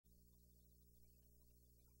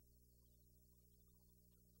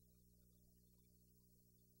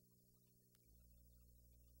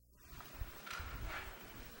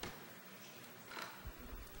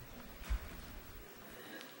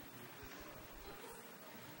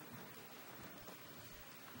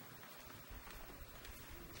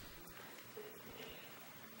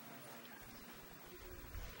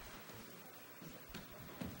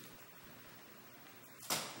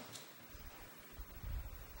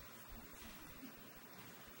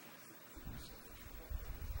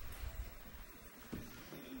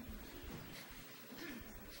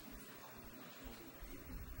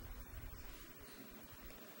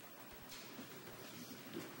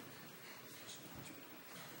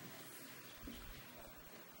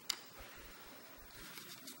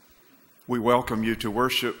We welcome you to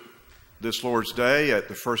worship this Lord's Day at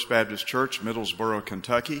the First Baptist Church, Middlesboro,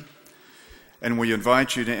 Kentucky. And we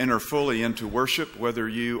invite you to enter fully into worship, whether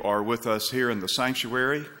you are with us here in the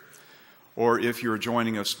sanctuary or if you're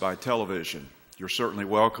joining us by television. You're certainly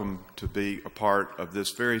welcome to be a part of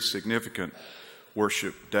this very significant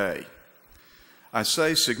worship day. I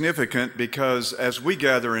say significant because as we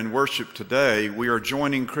gather in worship today, we are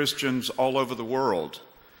joining Christians all over the world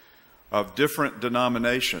of different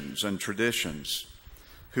denominations and traditions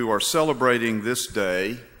who are celebrating this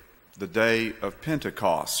day, the day of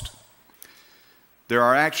Pentecost. There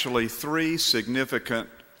are actually three significant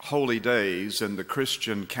holy days in the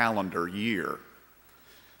Christian calendar year: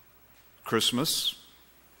 Christmas,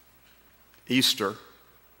 Easter,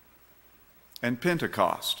 and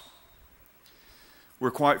Pentecost.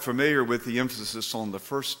 We're quite familiar with the emphasis on the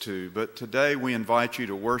first two, but today we invite you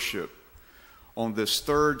to worship on this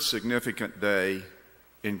third significant day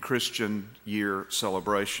in Christian year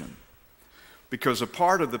celebration. Because a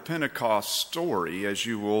part of the Pentecost story, as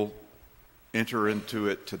you will enter into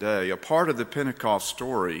it today, a part of the Pentecost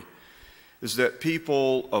story is that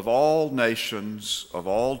people of all nations, of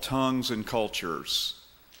all tongues and cultures,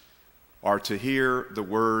 are to hear the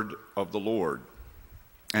word of the Lord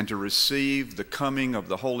and to receive the coming of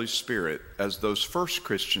the Holy Spirit as those first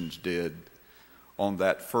Christians did on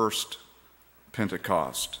that first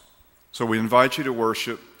Pentecost. So we invite you to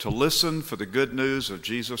worship, to listen for the good news of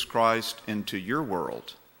Jesus Christ into your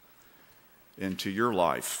world, into your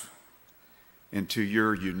life, into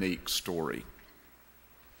your unique story.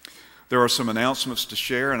 There are some announcements to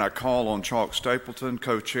share, and I call on Chalk Stapleton,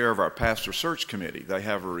 co-chair of our Pastor Search Committee. They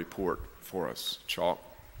have a report for us. Chalk.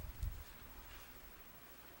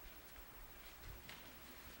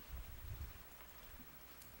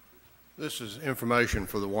 This is information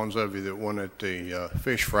for the ones of you that went at the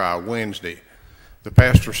fish fry Wednesday. The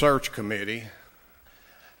Pastor Search Committee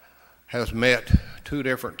has met 2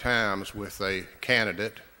 different times with a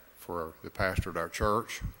candidate for the pastor at our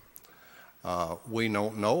church. We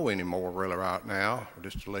don't know anymore really right now,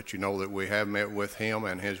 just to let you know that we have met with him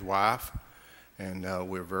and his wife, and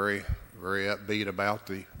we're very, very upbeat about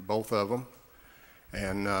both of them.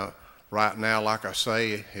 And right now, like I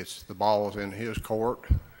say, the ball's in his court,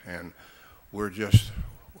 and we're just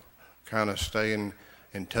kind of staying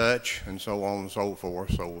in touch and so on and so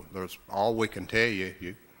forth. So that's all we can tell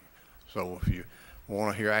you. So if you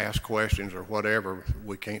want to ask questions or whatever,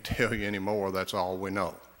 we can't tell you anymore. That's all we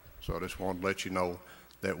know. So I just wanted to let you know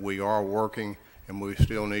that we are working, and we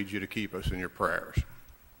still need you to keep us in your prayers.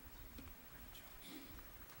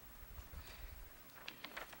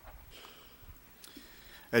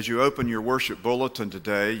 As you open your worship bulletin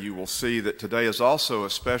today, you will see that today is also a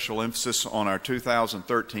special emphasis on our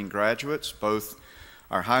 2013 graduates, both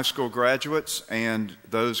our high school graduates and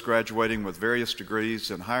those graduating with various degrees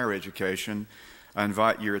in higher education. I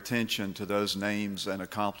invite your attention to those names and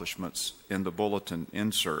accomplishments in the bulletin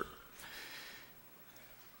insert.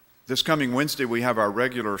 This coming Wednesday, we have our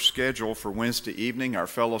regular schedule for Wednesday evening, our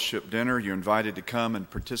fellowship dinner. You're invited to come and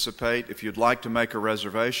participate. If you'd like to make a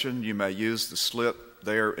reservation, you may use the slip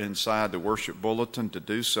there inside the worship bulletin to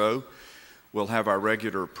do so. We'll have our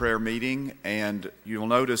regular prayer meeting, and you'll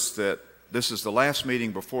notice that this is the last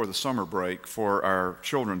meeting before the summer break for our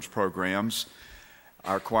children's programs.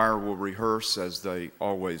 Our choir will rehearse as they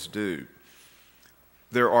always do.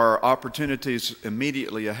 There are opportunities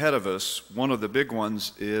immediately ahead of us. One of the big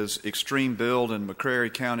ones is Extreme Build in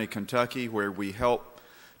McCreary County, Kentucky, where we help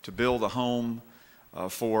to build a home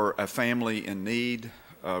for a family in need.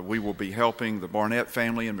 We will be helping the Barnett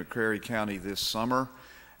family in McCreary County this summer,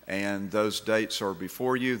 and those dates are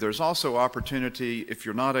before you. There's also opportunity, if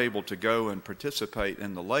you're not able to go and participate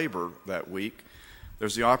in the labor that week,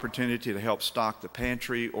 there's the opportunity to help stock the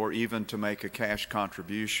pantry or even to make a cash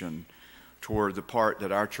contribution toward the part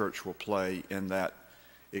that our church will play in that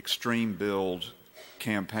Extreme Build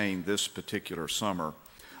campaign this particular summer.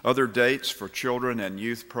 Other dates for children and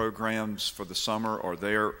youth programs for the summer are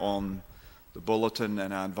there on the bulletin,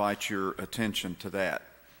 and I invite your attention to that.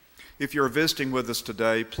 If you're visiting with us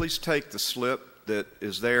today, please take the slip that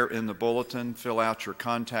is there in the bulletin, fill out your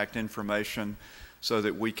contact information so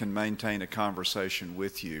that we can maintain a conversation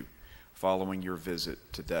with you following your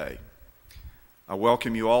visit today. I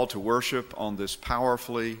welcome you all to worship on this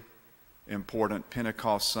powerfully important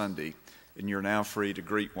Pentecost Sunday, and you're now free to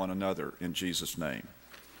greet one another in Jesus' name.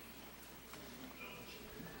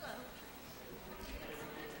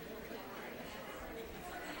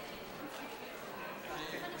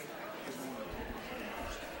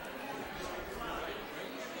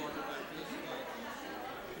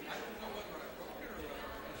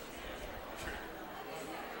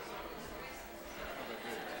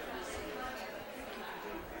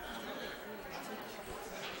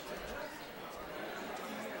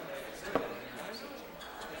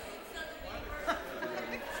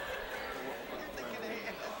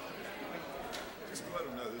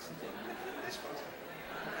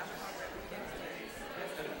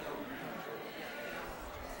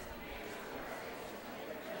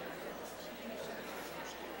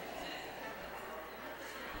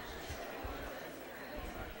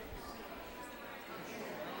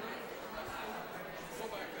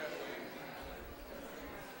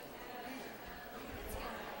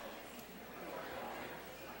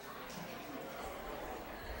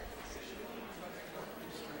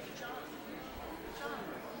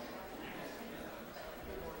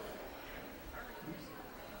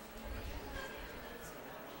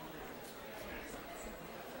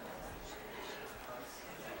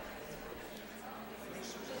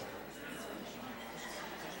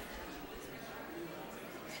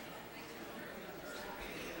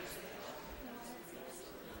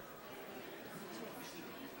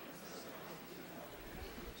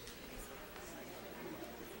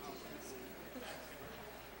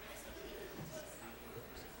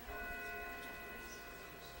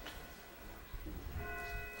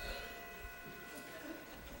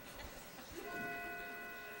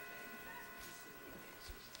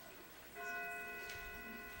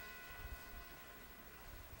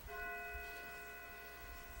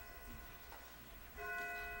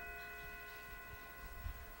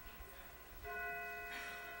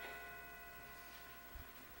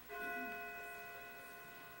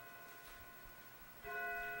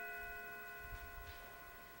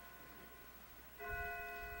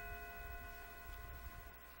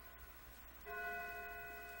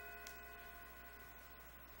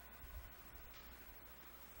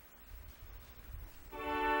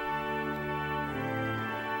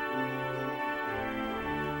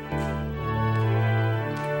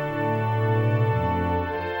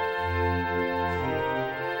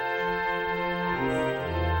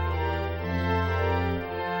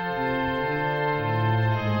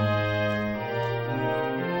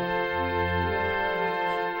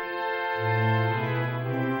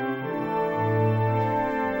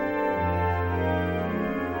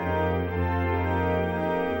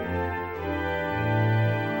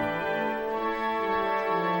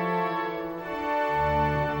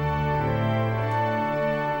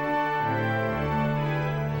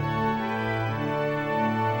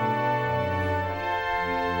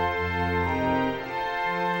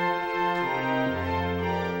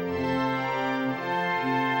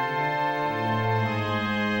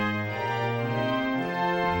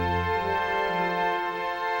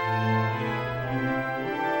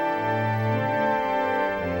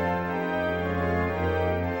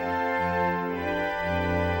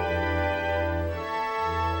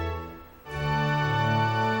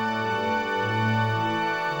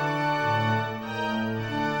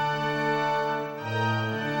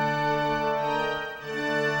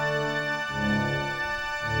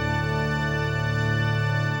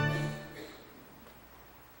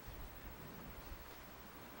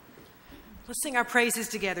 Let's sing our praises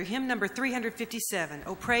together. Hymn number 357,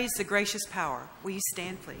 "Oh Praise the Gracious Power." Will you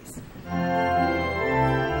stand, please?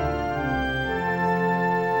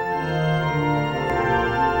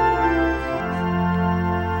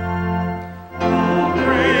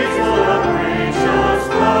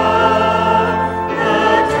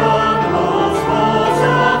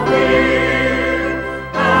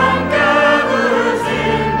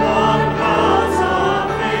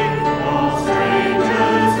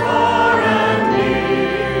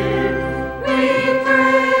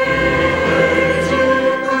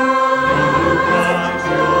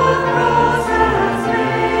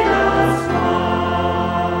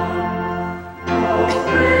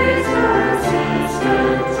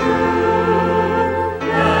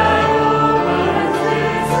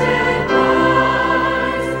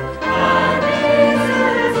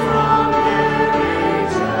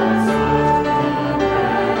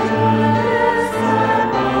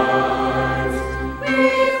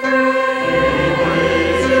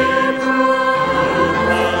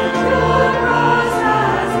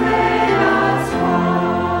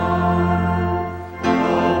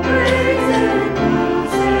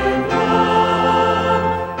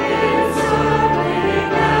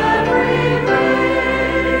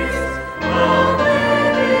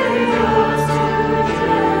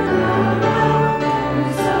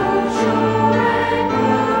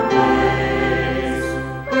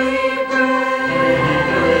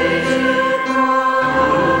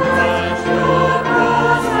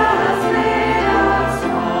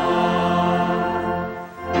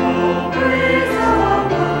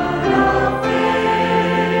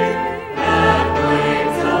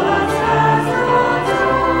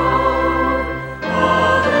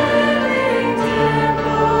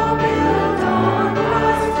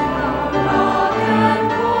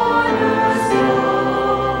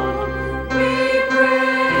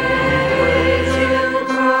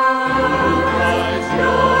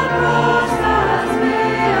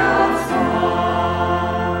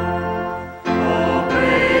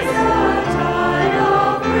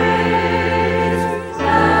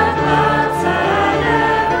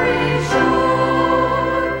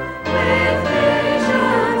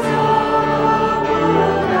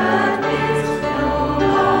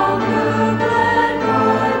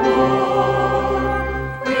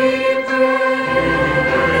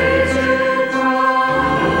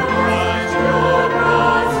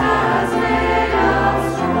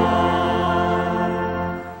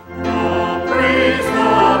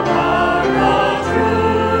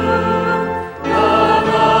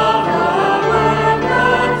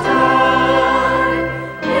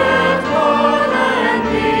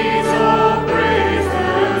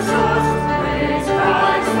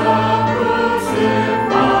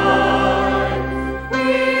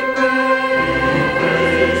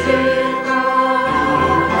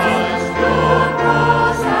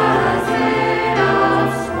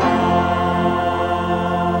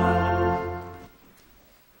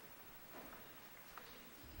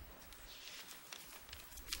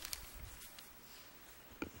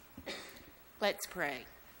 Let's pray.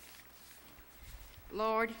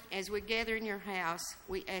 Lord, as we gather in your house,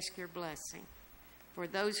 we ask your blessing. For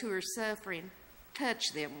those who are suffering,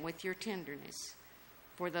 touch them with your tenderness.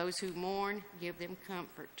 For those who mourn, give them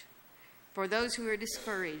comfort. For those who are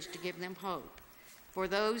discouraged, give them hope. For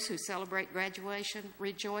those who celebrate graduation,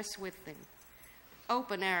 rejoice with them.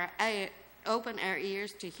 Open our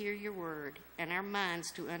ears to hear your word and our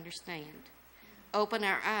minds to understand. Open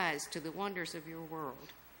our eyes to the wonders of your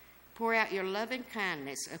world. Pour out your loving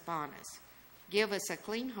kindness upon us. Give us a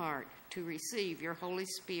clean heart to receive your Holy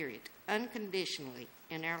Spirit unconditionally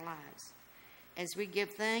in our lives. As we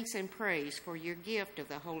give thanks and praise for your gift of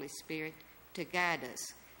the Holy Spirit to guide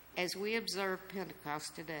us as we observe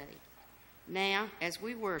Pentecost today. Now, as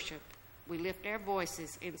we worship, we lift our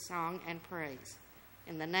voices in song and praise.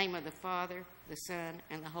 In the name of the Father, the Son,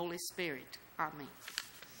 and the Holy Spirit. Amen.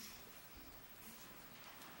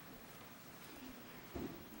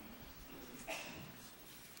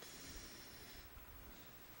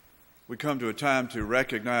 We come to a time to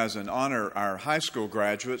recognize and honor our high school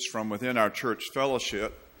graduates from within our church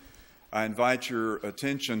fellowship. I invite your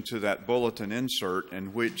attention to that bulletin insert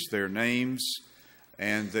in which their names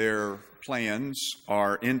and their plans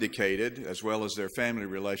are indicated, as well as their family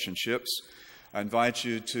relationships. I invite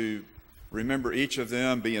you to remember each of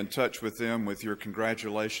them, be in touch with them with your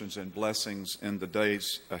congratulations and blessings in the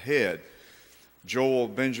days ahead. Joel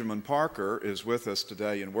Benjamin Parker is with us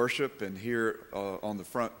today in worship, and here on the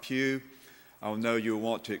front pew, I know you'll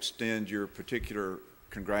want to extend your particular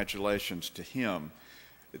congratulations to him.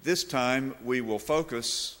 At this time, we will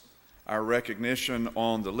focus our recognition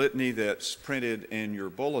on the litany that's printed in your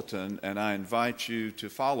bulletin, and I invite you to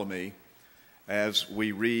follow me as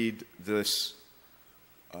we read this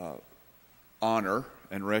honor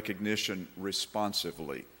and recognition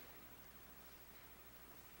responsively.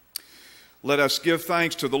 Let us give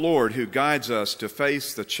thanks to the Lord who guides us to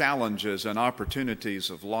face the challenges and opportunities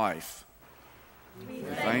of life. We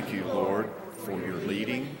thank you, Lord, for your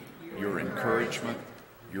leading, your encouragement,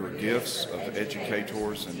 your gifts of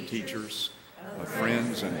educators and teachers, of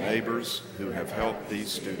friends and neighbors who have helped these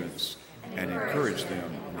students and encouraged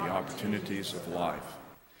them in the opportunities of life.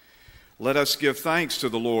 Let us give thanks to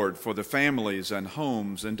the Lord for the families and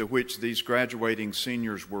homes into which these graduating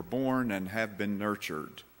seniors were born and have been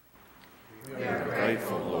nurtured. We are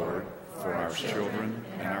grateful, Lord, for our children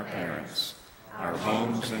and our parents, our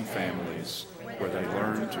homes and families, where they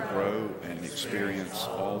learn to grow and experience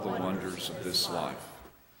all the wonders of this life.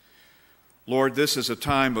 Lord, this is a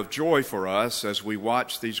time of joy for us as we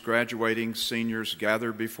watch these graduating seniors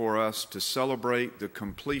gather before us to celebrate the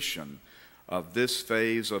completion of this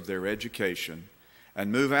phase of their education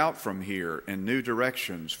and move out from here in new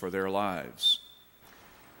directions for their lives.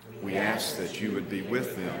 We ask that you would be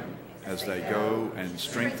with them as they go and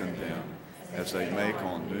strengthen them as they make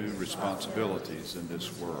on new responsibilities in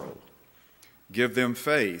this world. Give them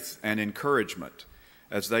faith and encouragement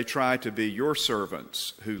as they try to be your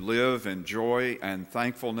servants who live in joy and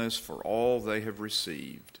thankfulness for all they have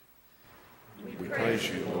received. We praise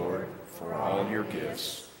you, Lord, for all your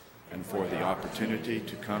gifts and for the opportunity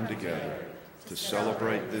to come together to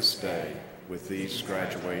celebrate this day with these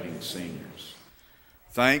graduating seniors.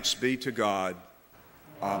 Thanks be to God.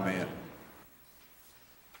 Amen.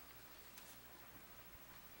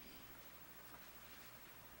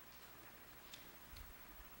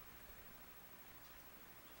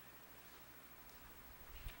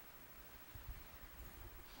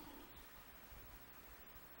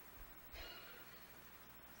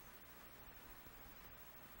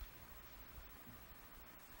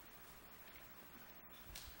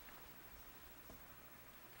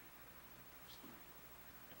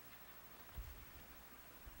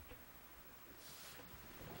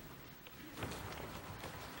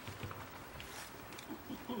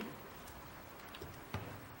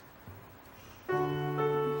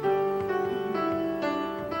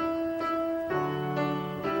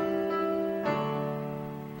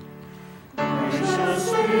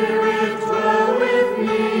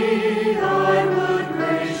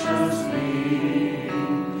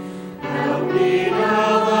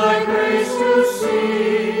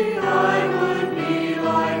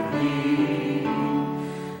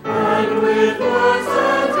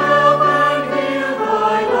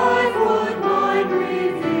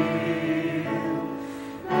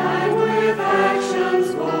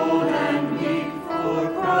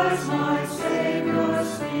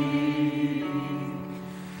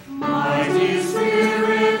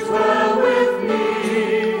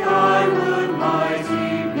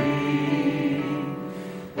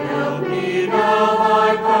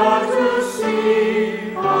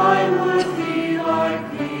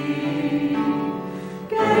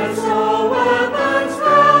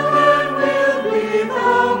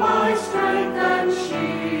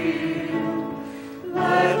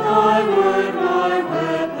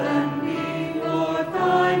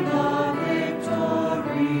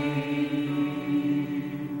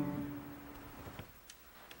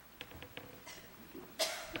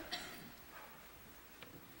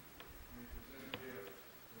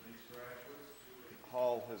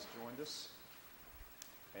 Has joined us,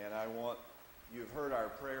 and you've heard our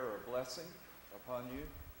prayer of blessing upon you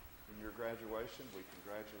in your graduation. We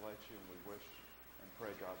congratulate you and we wish and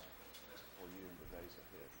pray God's best for you in the days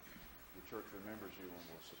ahead. The church remembers you and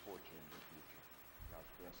will support you in your future.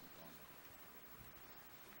 God's blessings on you.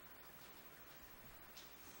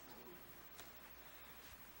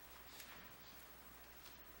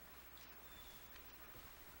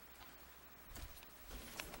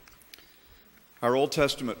 Our Old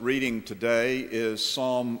Testament reading today is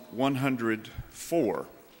Psalm 104.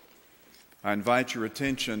 I invite your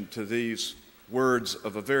attention to these words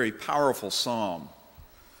of a very powerful psalm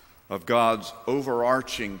of God's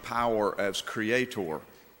overarching power as creator.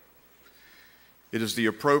 It is the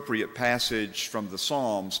appropriate passage from the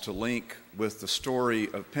Psalms to link with the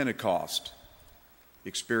story of Pentecost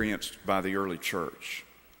experienced by the early church.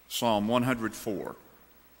 Psalm 104.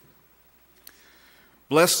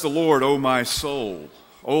 Bless the Lord, O my soul.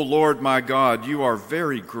 O Lord my God, you are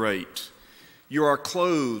very great. You are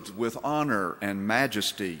clothed with honor and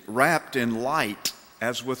majesty, wrapped in light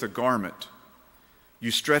as with a garment.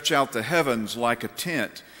 You stretch out the heavens like a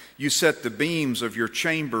tent. You set the beams of your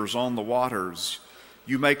chambers on the waters.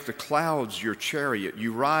 You make the clouds your chariot.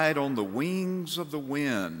 You ride on the wings of the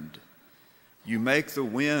wind. You make the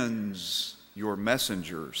winds your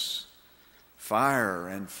messengers, fire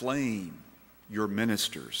and flame your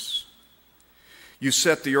ministers. You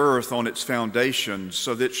set the earth on its foundations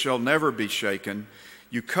so that it shall never be shaken.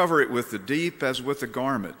 You cover it with the deep as with a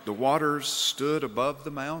garment. The waters stood above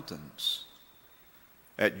the mountains.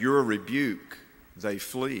 At your rebuke they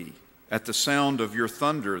flee. At the sound of your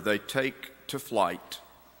thunder they take to flight.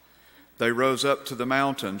 They rose up to the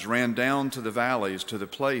mountains, ran down to the valleys, to the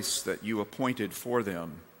place that you appointed for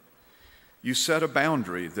them. You set a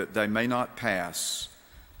boundary that they may not pass,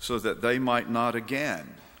 so that they might not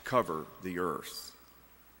again cover the earth.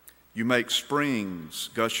 You make springs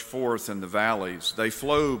gush forth in the valleys. They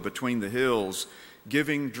flow between the hills,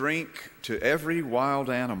 giving drink to every wild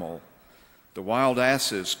animal. The wild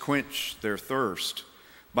asses quench their thirst.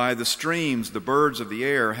 By the streams, the birds of the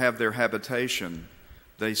air have their habitation.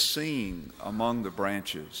 They sing among the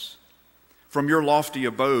branches. From your lofty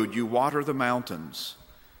abode, you water the mountains.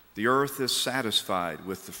 The earth is satisfied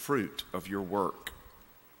with the fruit of your work.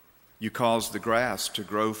 You cause the grass to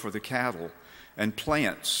grow for the cattle, and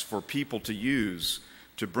plants for people to use,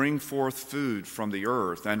 to bring forth food from the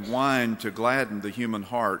earth, and wine to gladden the human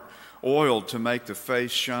heart, oil to make the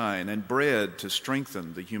face shine, and bread to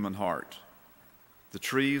strengthen the human heart. The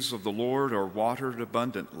trees of the Lord are watered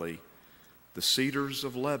abundantly, the cedars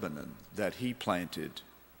of Lebanon that he planted.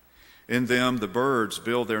 In them the birds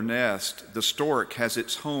build their nest. The stork has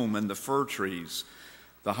its home in the fir trees.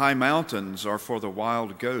 The high mountains are for the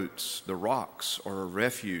wild goats. The rocks are a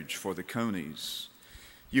refuge for the conies.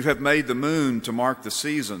 You have made the moon to mark the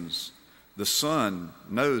seasons. The sun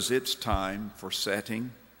knows its time for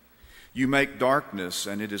setting. You make darkness,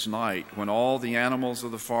 and it is night, when all the animals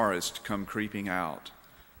of the forest come creeping out.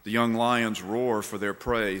 The young lions roar for their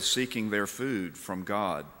prey, seeking their food from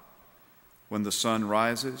God. When the sun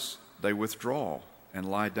rises, they withdraw and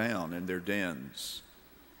lie down in their dens.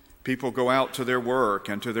 People go out to their work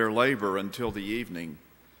and to their labor until the evening.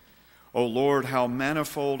 O Lord, how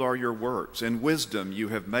manifold are your works. In wisdom you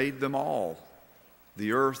have made them all.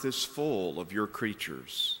 The earth is full of your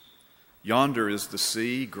creatures. Yonder is the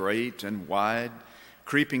sea, great and wide.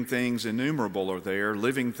 Creeping things innumerable are there,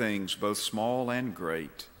 living things both small and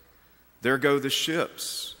great. There go the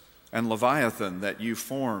ships and Leviathan that you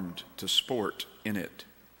formed to sport in it.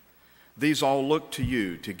 These all look to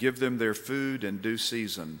you to give them their food in due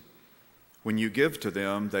season. When you give to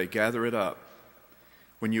them, they gather it up.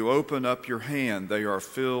 When you open up your hand, they are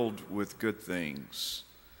filled with good things.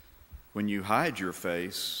 When you hide your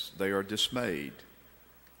face, they are dismayed.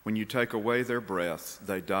 When you take away their breath,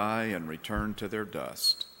 they die and return to their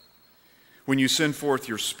dust. When you send forth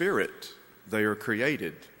your Spirit, they are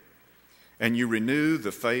created, and you renew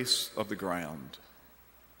the face of the ground.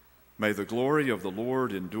 May the glory of the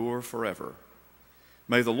Lord endure forever.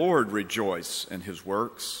 May the Lord rejoice in his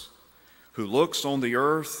works, who looks on the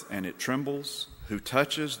earth and it trembles, who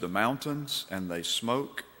touches the mountains and they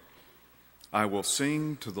smoke. I will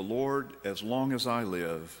sing to the Lord as long as I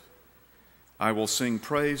live. I will sing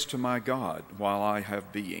praise to my God while I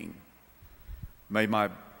have being. May my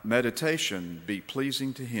meditation be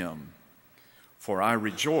pleasing to him, for I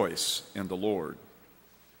rejoice in the Lord.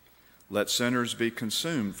 Let sinners be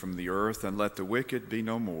consumed from the earth, and let the wicked be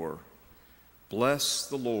no more. Bless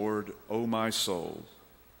the Lord, O my soul.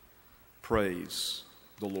 Praise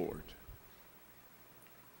the Lord.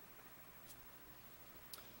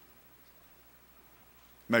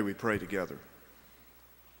 May we pray together.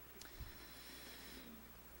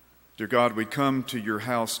 Dear God, we come to your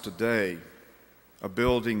house today, a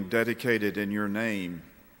building dedicated in your name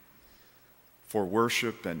for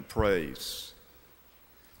worship and praise.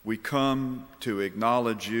 We come to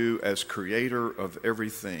acknowledge you as creator of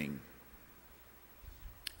everything,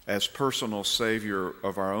 as personal Savior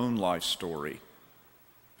of our own life story,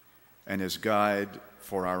 and as guide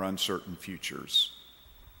for our uncertain futures.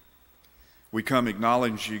 We come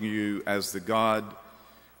acknowledging you as the God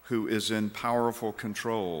who is in powerful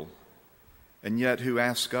control, and yet who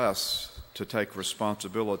asks us to take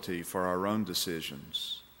responsibility for our own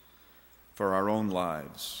decisions, for our own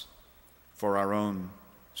lives, for our own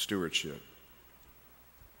stewardship.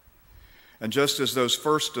 And just as those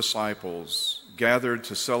first disciples gathered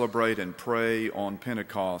to celebrate and pray on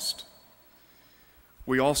Pentecost,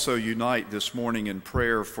 we also unite this morning in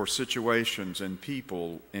prayer for situations and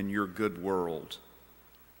people in your good world.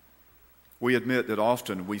 We admit that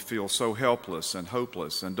often we feel so helpless and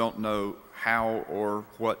hopeless and don't know how or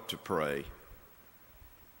what to pray.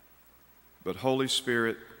 But Holy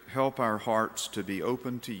Spirit, help our hearts to be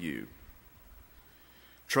open to you,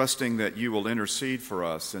 trusting that you will intercede for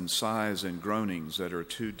us in sighs and groanings that are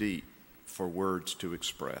too deep for words to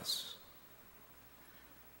express.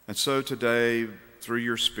 And so today, through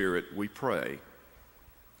your Spirit, we pray.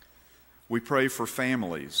 We pray for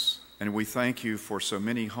families, and we thank you for so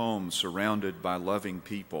many homes surrounded by loving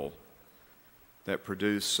people that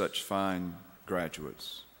produce such fine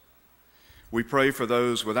graduates. We pray for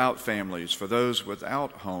those without families, for those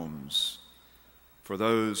without homes, for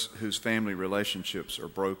those whose family relationships are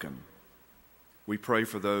broken. We pray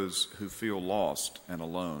for those who feel lost and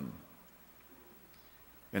alone.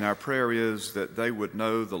 And our prayer is that they would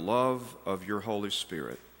know the love of your Holy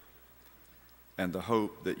Spirit and the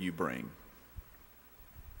hope that you bring.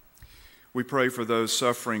 We pray for those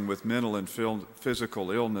suffering with mental and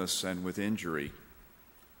physical illness and with injury.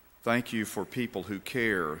 Thank you for people who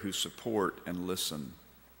care, who support and listen.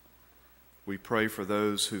 We pray for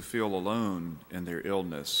those who feel alone in their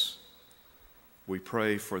illness. We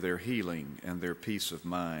pray for their healing and their peace of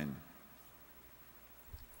mind.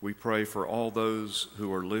 We pray for all those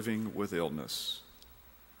who are living with illness.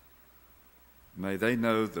 May they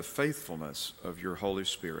know the faithfulness of your Holy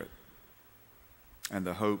Spirit and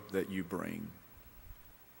the hope that you bring.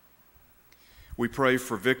 We pray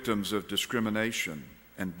for victims of discrimination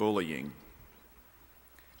and bullying.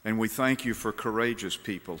 And we thank you for courageous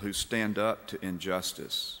people who stand up to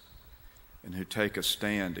injustice and who take a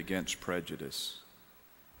stand against prejudice.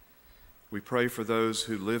 We pray for those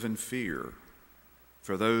who live in fear,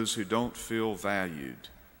 for those who don't feel valued,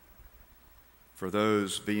 for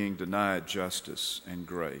those being denied justice and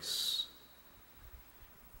grace.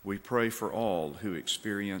 We pray for all who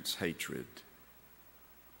experience hatred.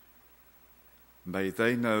 May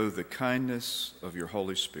they know the kindness of your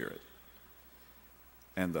Holy Spirit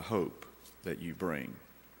and the hope that you bring.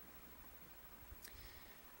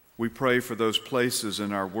 We pray for those places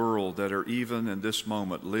in our world that are even in this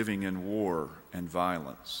moment living in war and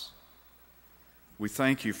violence. We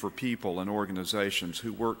thank you for people and organizations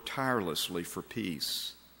who work tirelessly for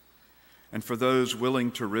peace and for those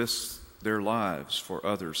willing to risk their lives for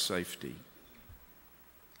others' safety.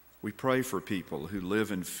 We pray for people who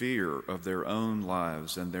live in fear of their own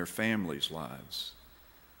lives and their families' lives,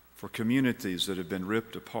 for communities that have been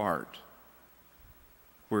ripped apart,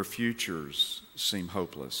 where futures seem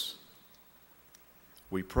hopeless.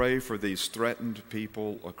 We pray for these threatened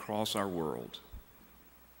people across our world.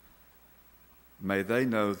 May they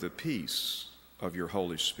know the peace of your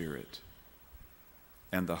Holy Spirit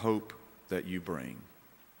and the hope that you bring.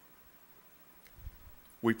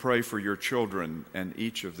 We pray for your children and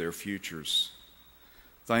each of their futures.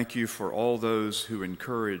 Thank you for all those who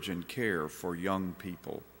encourage and care for young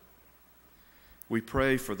people. We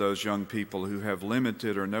pray for those young people who have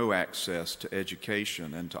limited or no access to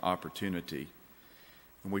education and to opportunity.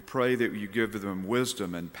 And we pray that you give them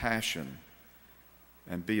wisdom and passion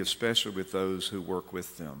and be especially with those who work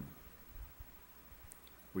with them.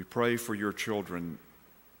 We pray for your children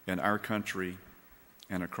in our country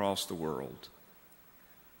and across the world.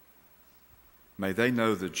 May they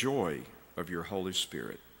know the joy of your Holy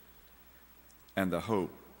Spirit and the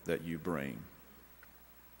hope that you bring.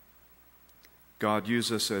 God,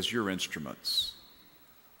 use us as your instruments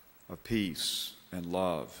of peace and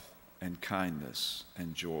love and kindness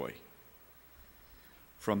and joy.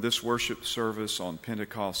 From this worship service on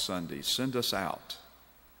Pentecost Sunday, send us out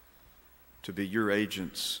to be your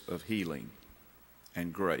agents of healing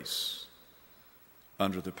and grace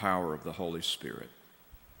under the power of the Holy Spirit.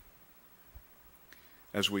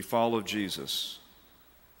 As we follow Jesus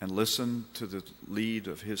and listen to the lead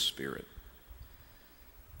of his Spirit,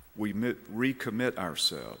 we recommit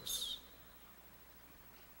ourselves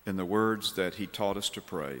in the words that he taught us to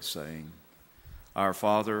pray, saying, Our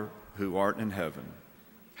Father, who art in heaven,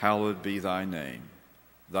 hallowed be thy name.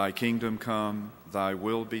 Thy kingdom come, thy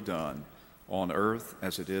will be done, on earth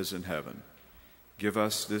as it is in heaven. Give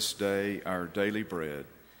us this day our daily bread,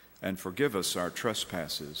 and forgive us our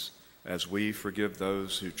trespasses, as we forgive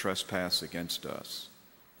those who trespass against us.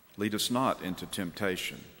 Lead us not into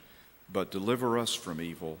temptation, but deliver us from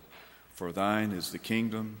evil. For thine is the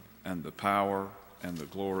kingdom and the power and the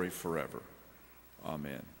glory forever.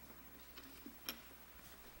 Amen.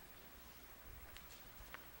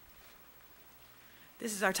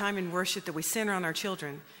 This is our time in worship that we center on our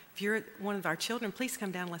children. If you're one of our children, please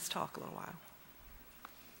come down. Let's talk a little while.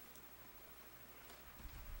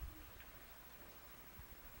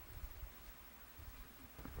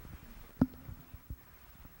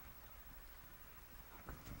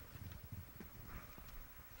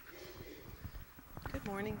 Good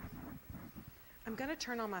morning. I'm going to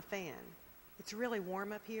turn on my fan. It's really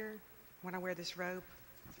warm up here when I wear this robe.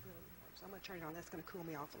 It's really warm, so I'm going to turn it on. That's going to cool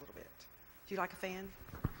me off a little bit. Do you like a fan?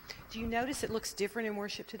 Do you notice it looks different in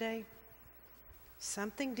worship today?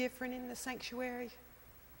 Something different in the sanctuary?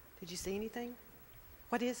 Did you see anything?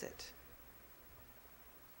 What is it?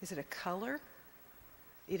 Is it a color?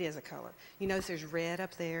 It is a color. You notice there's red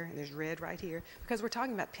up there and there's red right here because we're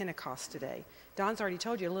talking about Pentecost today. Don's already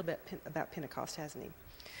told you a little bit about Pentecost, hasn't he?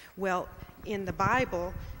 Well, in the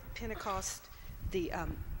Bible, Pentecost, the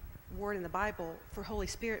word in the Bible for Holy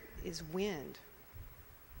Spirit is wind.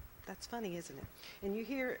 That's funny, isn't it? And you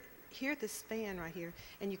hear this fan right here,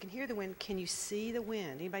 and you can hear the wind. Can you see the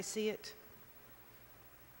wind? Anybody see it?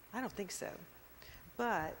 I don't think so.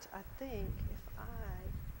 But I think if I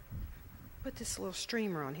put this little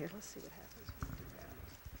streamer on here, let's see what happens when I do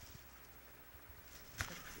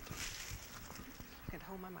that. I can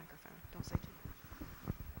hold my microphone. Don't say too much.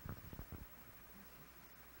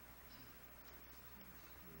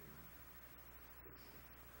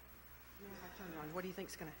 Now if I turn it on, what do you think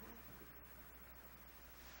is going to happen?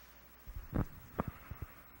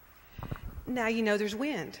 Now you know there's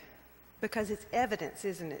wind because it's evidence,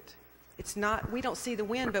 isn't it? It's not, we don't see the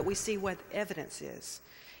wind, but we see what evidence is.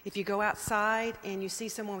 If you go outside and you see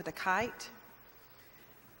someone with a kite,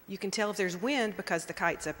 you can tell if there's wind because the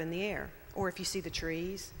kite's up in the air. Or if you see the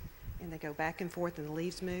trees and they go back and forth and the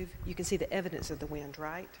leaves move, you can see the evidence of the wind,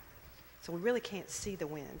 right? So we really can't see the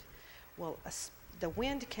wind. Well, the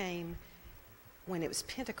wind came when it was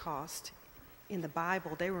Pentecost. In the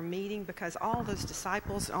Bible, they were meeting because all those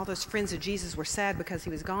disciples, all those friends of Jesus were sad because he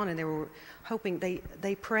was gone, and they were hoping,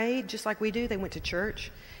 they prayed just like we do. They went to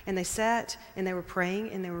church, and they sat, and they were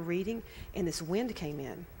praying, and they were reading, and this wind came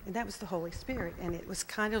in, and that was the Holy Spirit, and it was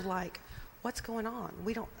kind of like, what's going on?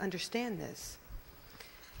 We don't understand this.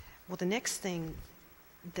 Well, the next thing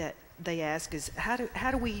that they ask is, how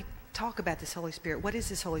do we talk about this Holy Spirit? What is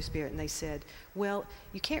this Holy Spirit? And they said, well,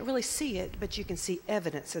 you can't really see it, but you can see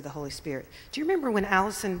evidence of the Holy Spirit. Do you remember when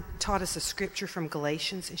Allison taught us a scripture from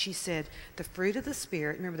Galatians, and she said, the fruit of the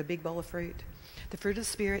Spirit, remember the big bowl of fruit? The fruit of the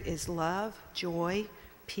Spirit is love, joy,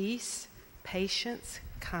 peace, patience,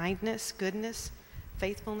 kindness, goodness,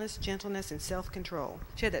 faithfulness, gentleness, and self-control.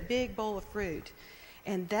 She had that big bowl of fruit.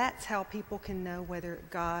 And that's how people can know whether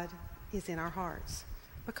God is in our hearts,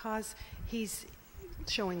 because he's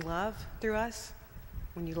showing love through us.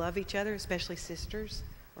 When you love each other, especially sisters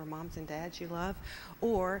or moms and dads you love,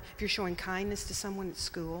 or if you're showing kindness to someone at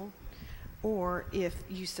school, or if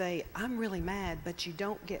you say, I'm really mad, but you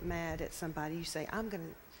don't get mad at somebody, you say, I'm going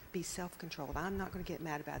to be self-controlled. I'm not going to get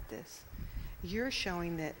mad about this. You're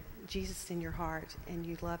showing that Jesus is in your heart and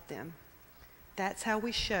you love them. That's how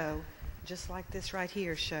we show, just like this right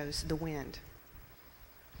here shows the wind.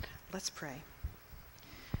 Let's pray.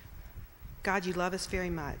 God, you love us very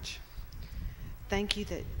much. Thank you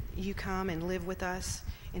that you come and live with us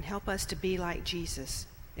and help us to be like Jesus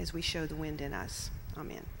as we show the wind in us.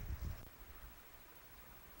 Amen.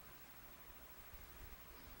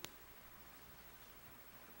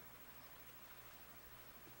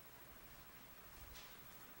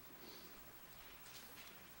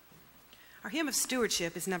 Our hymn of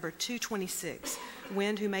stewardship is number 226,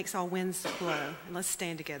 Wind Who Makes All Winds Blow. And let's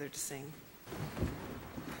stand together to sing.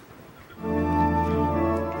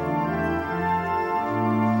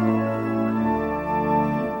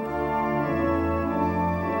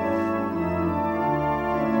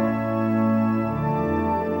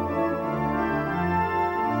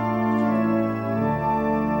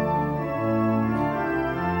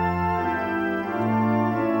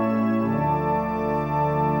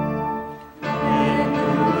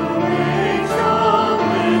 Makes all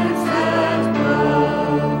winds that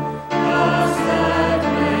blow.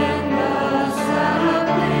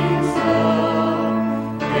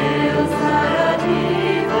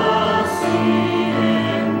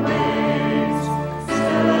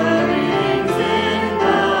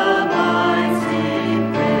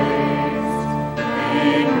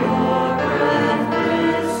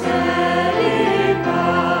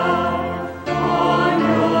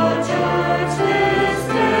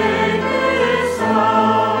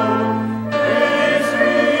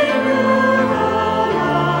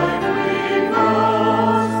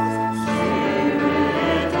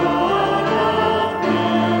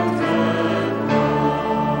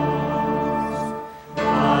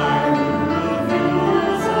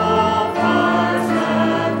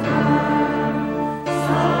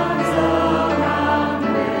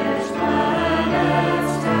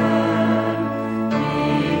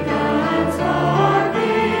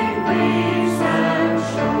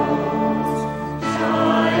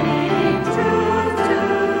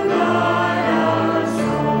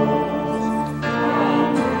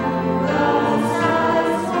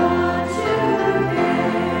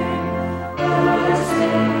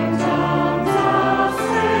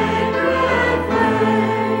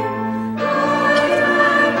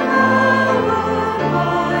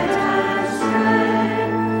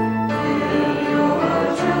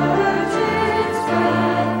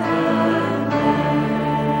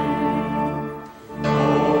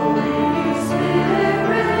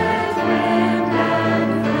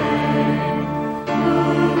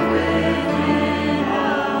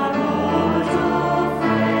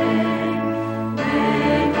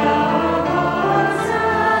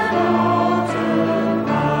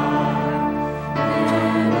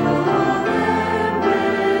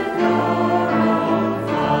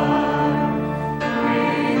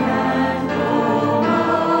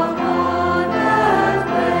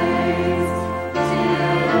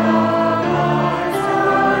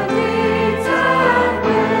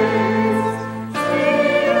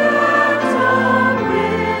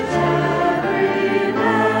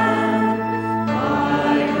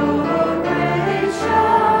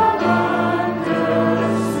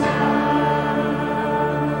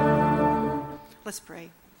 Let's pray.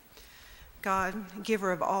 God,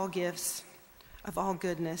 giver of all gifts, of all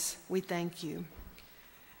goodness, we thank you.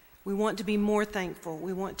 We want to be more thankful.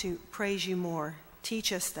 We want to praise you more.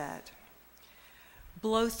 Teach us that.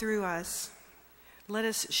 Blow through us. Let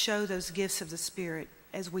us show those gifts of the Spirit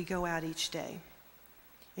as we go out each day.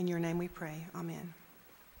 In your name we pray. Amen.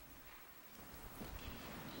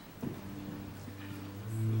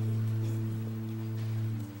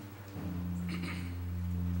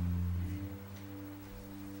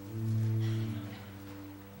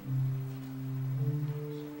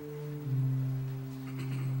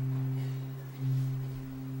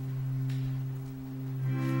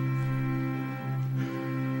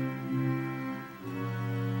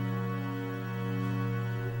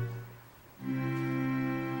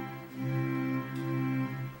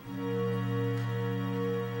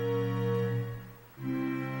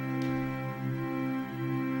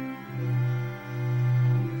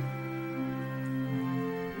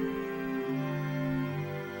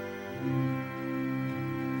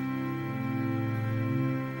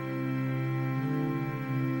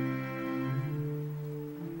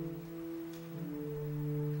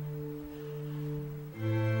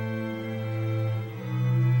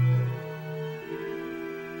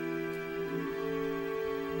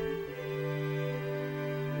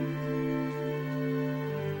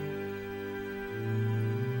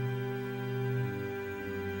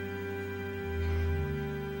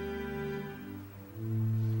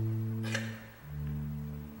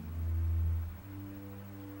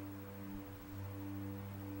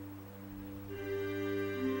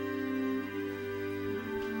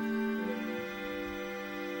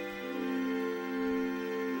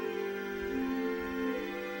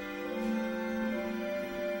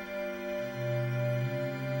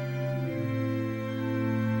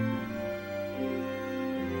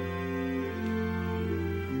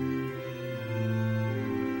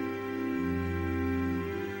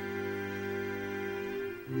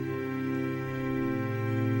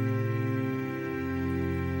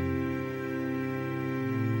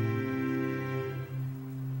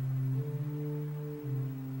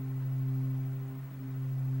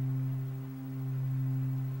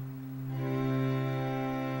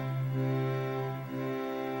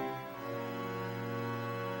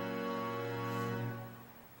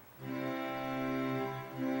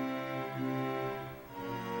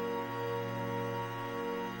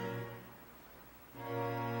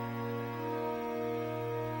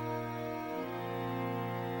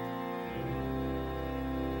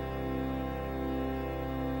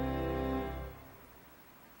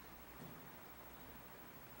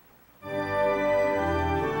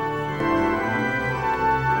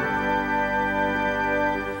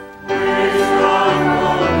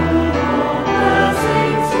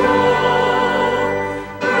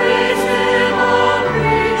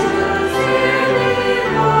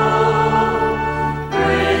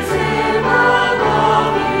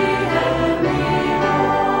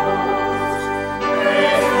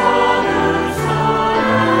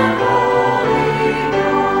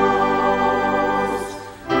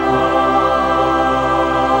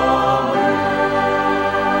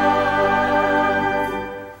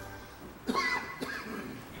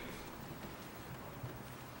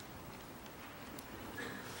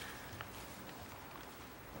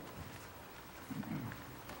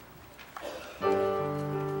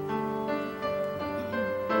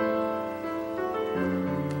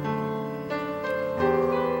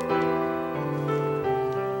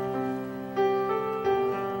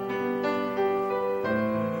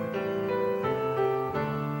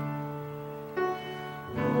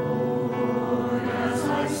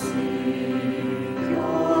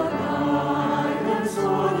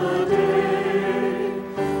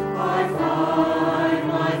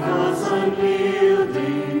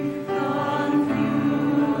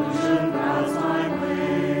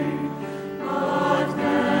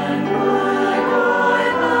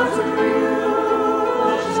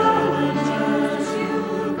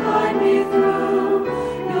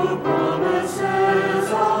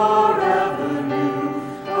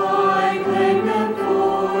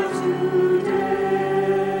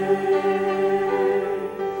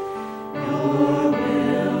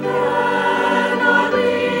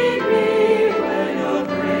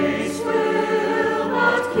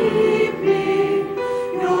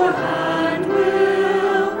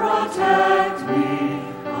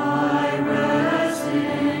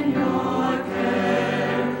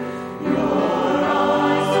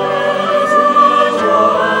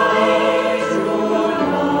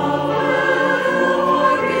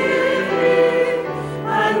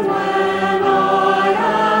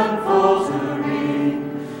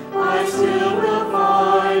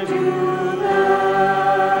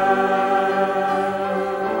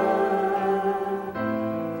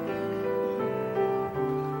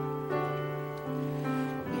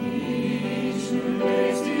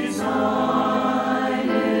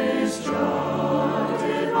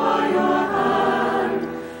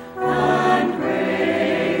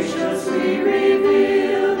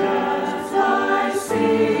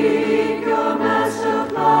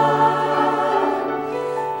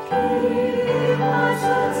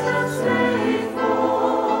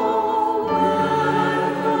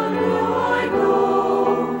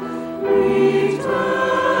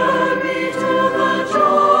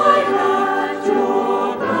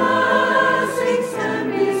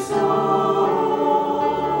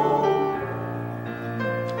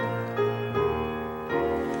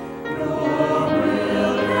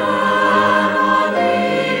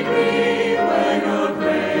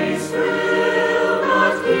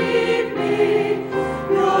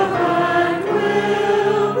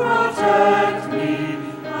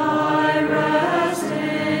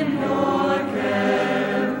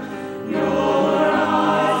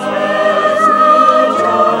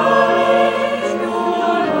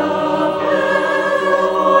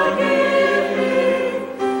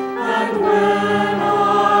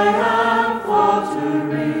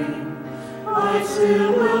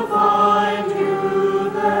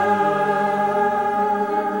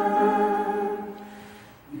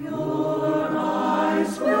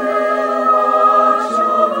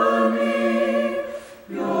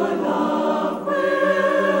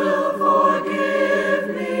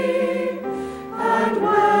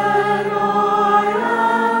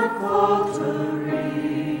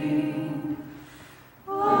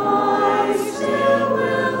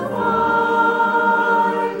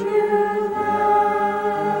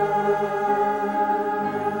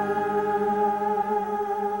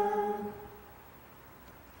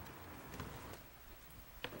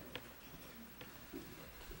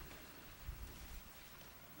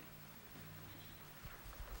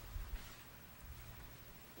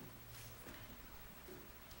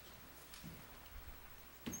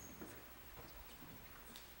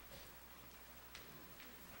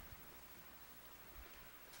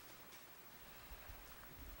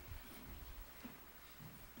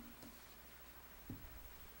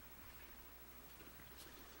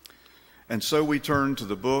 And so we turn to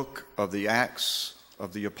the book of the Acts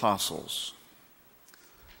of the Apostles,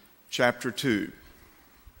 chapter 2,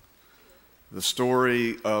 the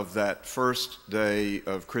story of that first day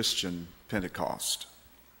of Christian Pentecost.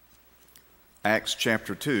 Acts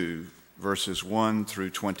chapter 2, verses 1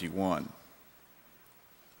 through 21.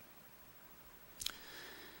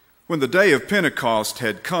 When the day of Pentecost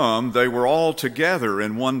had come, they were all together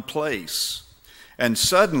in one place. And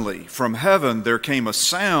suddenly from heaven there came a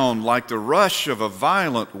sound like the rush of a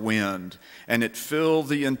violent wind, and it filled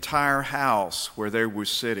the entire house where they were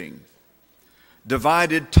sitting.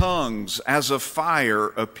 Divided tongues as of fire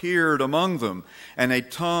appeared among them, and a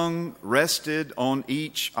tongue rested on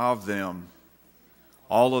each of them.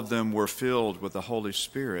 All of them were filled with the Holy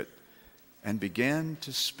Spirit and began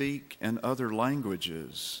to speak in other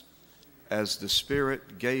languages as the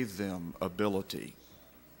Spirit gave them ability.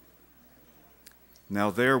 Now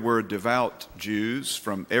there were devout Jews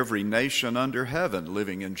from every nation under heaven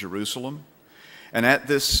living in Jerusalem. And at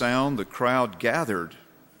this sound the crowd gathered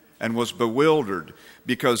and was bewildered,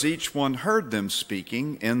 because each one heard them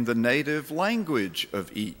speaking in the native language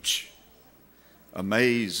of each.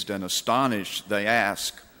 Amazed and astonished, they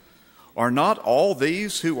asked, "Are not all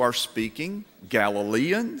these who are speaking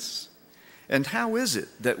Galileans? And how is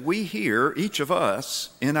it that we hear, each of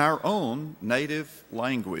us, in our own native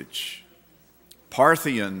language?"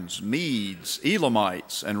 Parthians, Medes,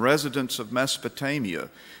 Elamites, and residents of Mesopotamia,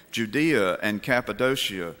 Judea and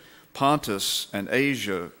Cappadocia, Pontus and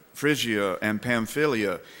Asia, Phrygia and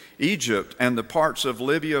Pamphylia, Egypt and the parts of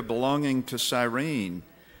Libya belonging to Cyrene,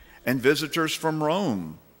 and visitors from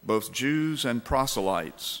Rome, both Jews and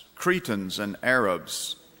proselytes, Cretans and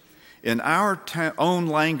Arabs. In our own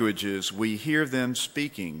languages we hear them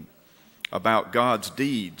speaking about God's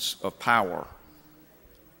deeds of power.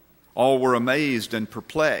 All were amazed and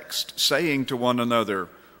perplexed, saying to one another,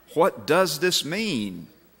 "What does this mean?"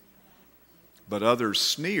 But others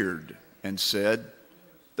sneered and said,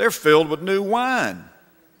 "They're filled with new wine."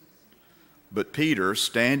 But Peter,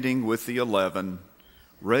 standing with the 11,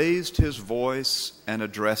 raised his voice and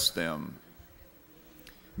addressed them.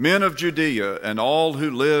 "Men of Judea and all who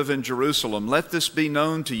live in Jerusalem, let this be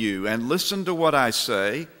known to you, and listen to what I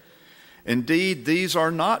say. Indeed, these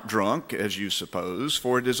are not drunk, as you suppose,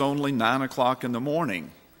 for it is only 9 o'clock in the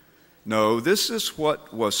morning. No, this is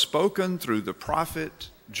what was spoken through the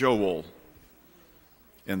prophet Joel.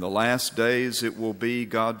 In the last days it will be,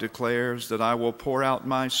 God declares, that I will pour out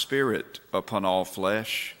my Spirit upon all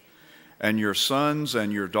flesh, and your sons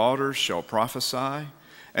and your daughters shall prophesy,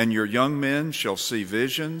 and your young men shall see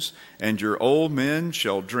visions, and your old men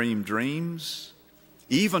shall dream dreams.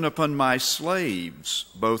 Even upon my slaves,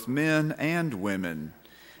 both men and women,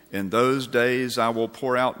 in those days I will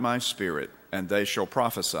pour out my Spirit, and they shall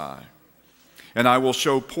prophesy. And I will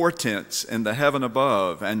show portents in the heaven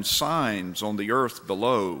above, and signs on the earth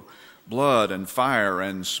below, blood and fire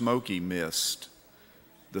and smoky mist.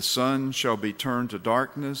 The sun shall be turned to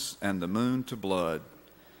darkness, and the moon to blood,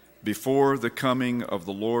 before the coming of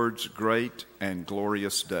the Lord's great and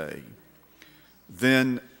glorious day.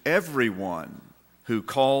 Then everyone who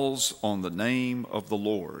calls on the name of the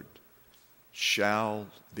Lord shall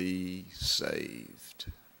be saved."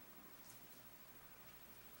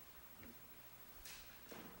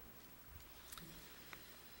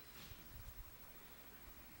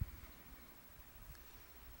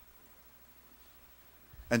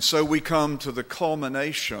 And so we come to the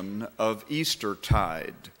culmination of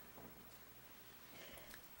Eastertide,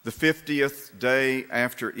 the 50th day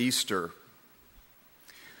after Easter.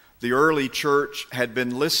 The early church had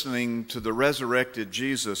been listening to the resurrected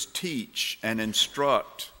Jesus teach and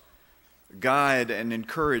instruct, guide and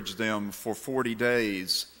encourage them for 40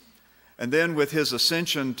 days. And then with his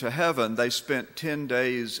ascension to heaven, they spent 10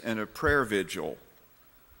 days in a prayer vigil,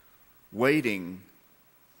 waiting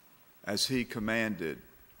as he commanded,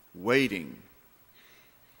 waiting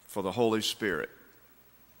for the Holy Spirit.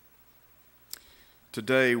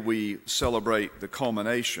 Today we celebrate the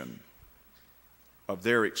culmination of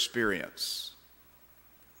their experience,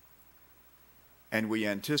 and we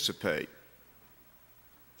anticipate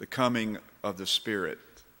the coming of the Spirit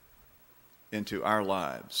into our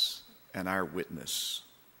lives and our witness.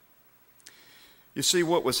 You see,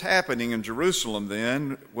 what was happening in Jerusalem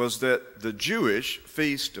then was that the Jewish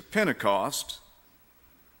feast of Pentecost,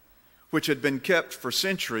 which had been kept for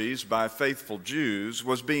centuries by faithful Jews,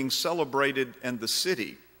 was being celebrated in the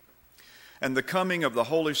city. And the coming of the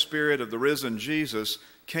Holy Spirit of the risen Jesus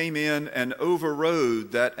came in and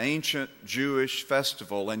overrode that ancient Jewish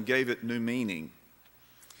festival and gave it new meaning.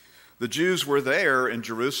 The Jews were there in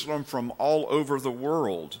Jerusalem from all over the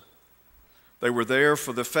world. They were there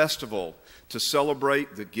for the festival to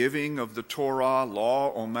celebrate the giving of the Torah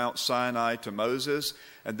law on Mount Sinai to Moses,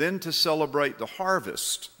 and then to celebrate the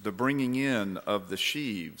harvest, the bringing in of the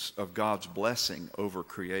sheaves of God's blessing over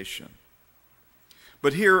creation.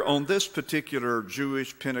 But here on this particular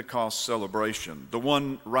Jewish Pentecost celebration, the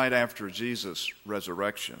one right after Jesus'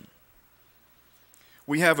 resurrection,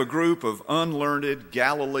 we have a group of unlearned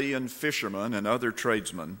Galilean fishermen and other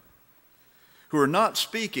tradesmen who are not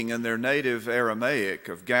speaking in their native Aramaic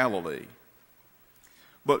of Galilee.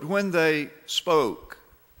 But when they spoke,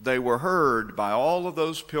 they were heard by all of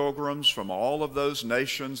those pilgrims from all of those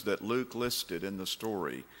nations that Luke listed in the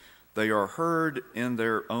story. They are heard in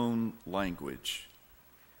their own language.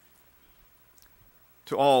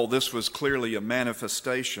 To all, this was clearly a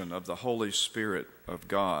manifestation of the Holy Spirit of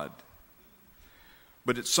God.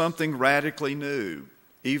 But it's something radically new,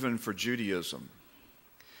 even for Judaism.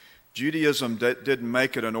 Judaism didn't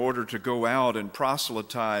make it in order to go out and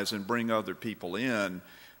proselytize and bring other people in.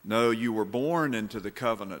 No, you were born into the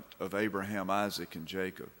covenant of Abraham, Isaac, and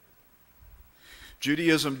Jacob.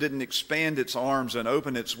 Judaism didn't expand its arms and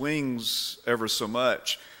open its wings ever so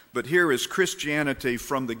much. But here is Christianity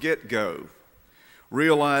from the get-go,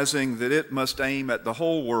 realizing that it must aim at the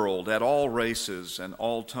whole world, at all races and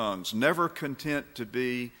all tongues, never content to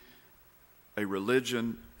be a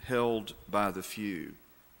religion held by the few.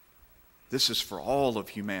 This is for all of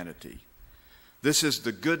humanity. This is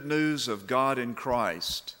the good news of God in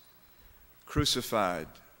Christ, crucified,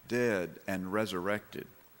 dead, and resurrected.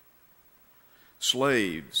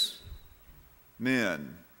 Slaves,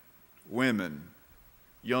 men, women,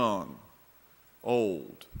 young,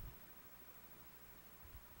 old,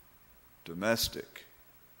 domestic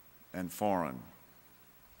and foreign,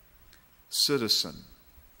 citizen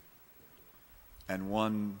and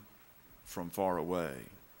one from far away.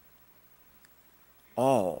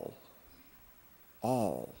 All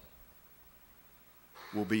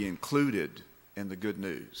will be included in the good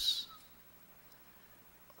news.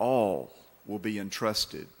 All will be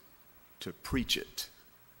entrusted to preach it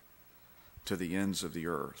to the ends of the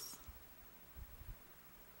earth.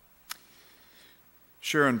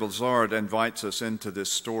 Sharon Blizzard invites us into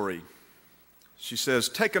this story. She says,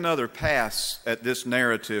 take another pass at this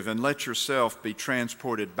narrative and let yourself be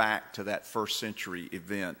transported back to that first century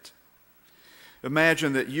event.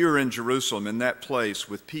 Imagine that you're in Jerusalem in that place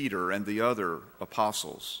with Peter and the other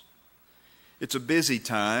apostles. It's a busy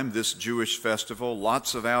time, this Jewish festival,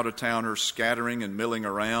 lots of out-of-towners scattering and milling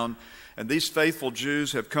around, and these faithful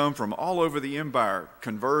Jews have come from all over the empire,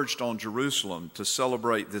 converged on Jerusalem to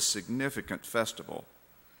celebrate this significant festival.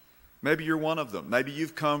 Maybe you're one of them. Maybe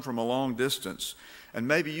you've come from a long distance, and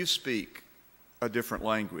maybe you speak a different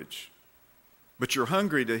language. But you're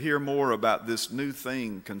hungry to hear more about this new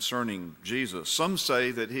thing concerning Jesus. Some say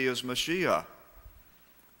that he is Messiah.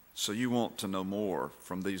 So you want to know more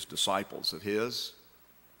from these disciples of his.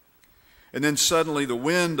 And then suddenly the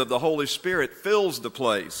wind of the Holy Spirit fills the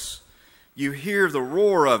place. You hear the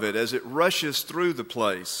roar of it as it rushes through the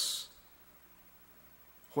place.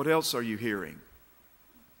 What else are you hearing?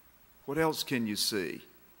 What else can you see?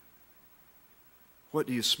 What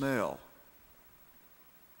do you smell?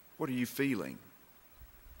 What are you feeling?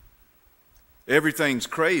 Everything's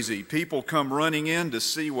crazy. People come running in to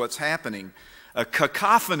see what's happening. A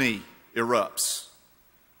cacophony erupts.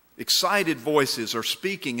 Excited voices are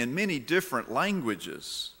speaking in many different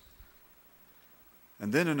languages.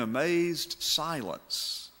 And then an amazed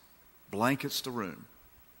silence blankets the room.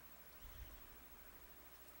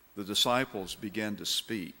 The disciples begin to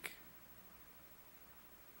speak.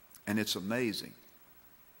 And it's amazing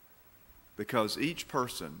because each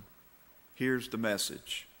person hears the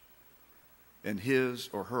message in his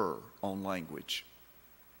or her own language.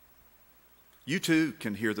 You too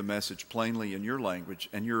can hear the message plainly in your language,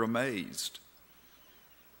 and you're amazed.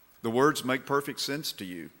 The words make perfect sense to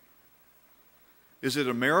you. Is it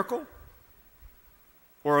a miracle?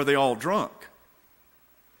 Or are they all drunk?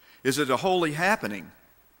 Is it a holy happening?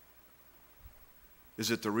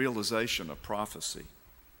 Is it the realization of prophecy?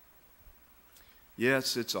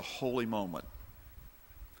 Yes, it's a holy moment.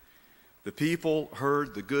 The people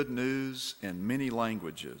heard the good news in many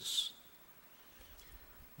languages,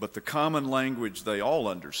 but the common language they all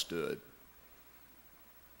understood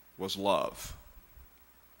was love.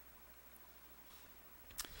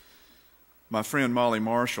 My friend Molly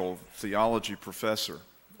Marshall, theology professor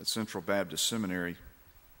at Central Baptist Seminary,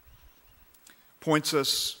 points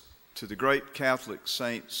us to the great Catholic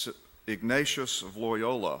Saint Ignatius of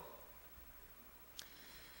Loyola.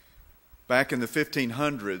 Back in the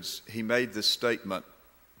 1500s, he made this statement,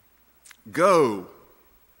 "Go,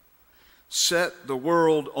 set the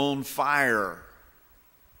world on fire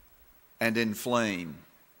and in flame.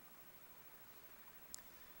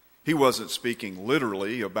 He wasn't speaking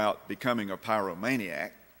literally about becoming a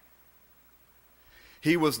pyromaniac.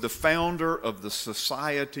 He was the founder of the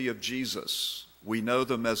Society of Jesus. We know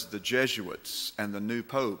them as the Jesuits, and the new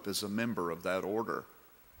pope is a member of that order.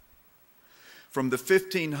 From the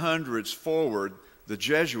 1500s forward, the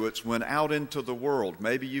Jesuits went out into the world.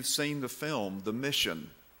 Maybe you've seen the film, The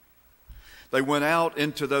Mission. They went out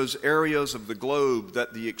into those areas of the globe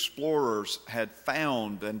that the explorers had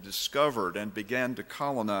found and discovered and began to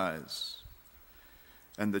colonize.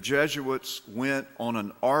 And the Jesuits went on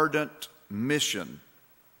an ardent mission.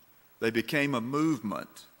 They became a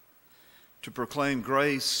movement to proclaim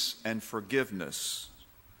grace and forgiveness,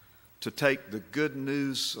 to take the good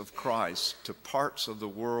news of Christ to parts of the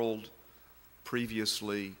world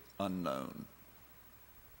previously unknown.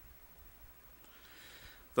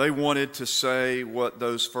 They wanted to say what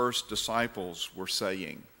those first disciples were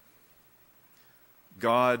saying.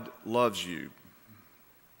 God loves you.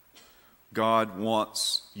 God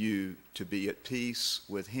wants you to be at peace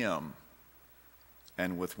with Him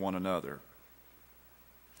and with one another.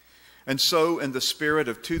 And so, in the spirit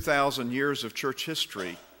of 2,000 years of church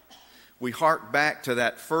history, we hark back to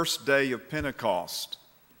that first day of Pentecost.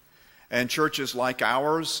 And churches like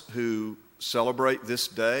ours who celebrate this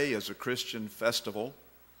day as a Christian festival,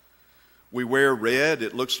 we wear red.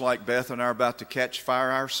 It looks like Beth and I are about to catch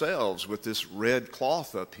fire ourselves with this red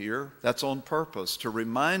cloth up here. That's on purpose, to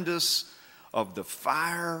remind us of the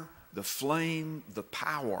fire, the flame, the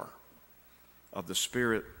power of the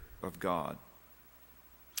Spirit of God.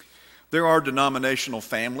 There are denominational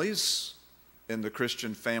families in the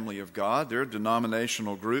Christian family of God. There are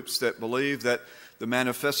denominational groups that believe that the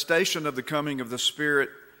manifestation of the coming of the Spirit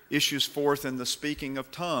issues forth in the speaking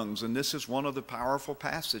of tongues, and this is one of the powerful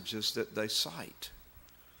passages that they cite.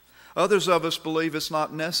 Others of us believe it's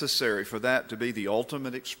not necessary for that to be the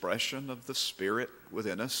ultimate expression of the Spirit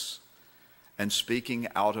within us and speaking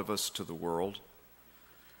out of us to the world.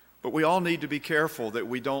 But we all need to be careful that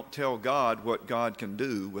we don't tell God what God can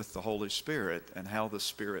do with the Holy Spirit and how the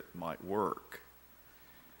Spirit might work.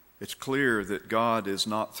 It's clear that God is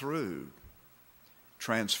not through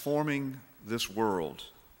transforming this world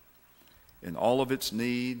in all of its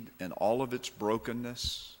need, in all of its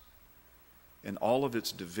brokenness, in all of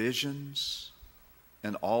its divisions,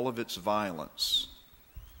 in all of its violence.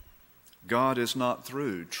 God is not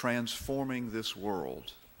through transforming this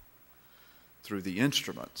world through the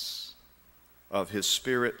instruments of His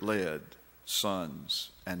Spirit-led sons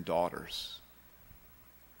and daughters.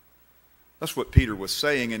 That's what Peter was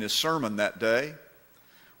saying in his sermon that day.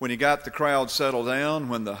 When he got the crowd settled down,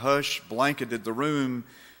 when the hush blanketed the room,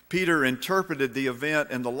 Peter interpreted the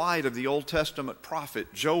event in the light of the Old Testament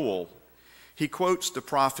prophet Joel. He quotes the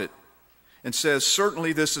prophet and says,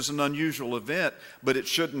 certainly this is an unusual event, but it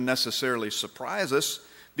shouldn't necessarily surprise us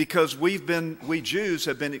because we Jews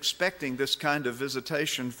have been expecting this kind of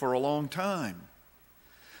visitation for a long time.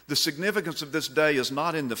 The significance of this day is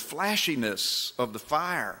not in the flashiness of the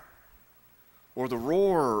fire or the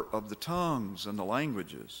roar of the tongues and the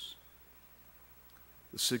languages.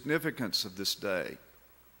 The significance of this day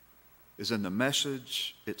is in the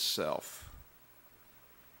message itself.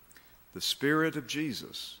 The Spirit of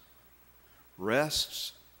Jesus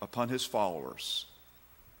rests upon His followers,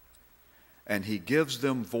 and He gives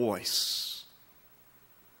them voice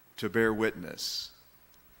to bear witness,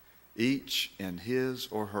 each in his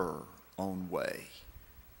or her own way.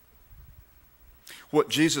 What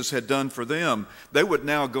Jesus had done for them, they would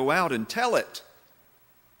now go out and tell it.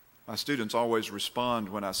 My students always respond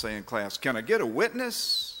when I say in class, "Can I get a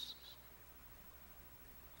witness?"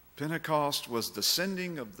 Pentecost was the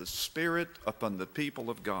sending of the Spirit upon the people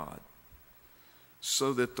of God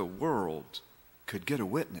so that the world could get a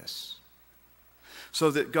witness, so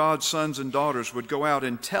that God's sons and daughters would go out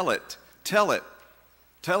and tell it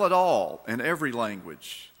all in every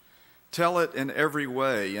language, tell it in every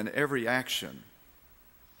way, in every action,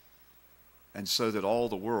 and so that all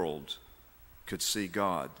the world could see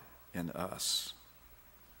God in us.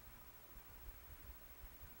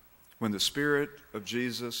 When the Spirit of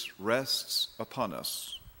Jesus rests upon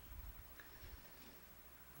us,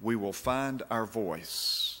 we will find our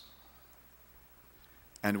voice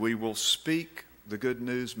and we will speak the good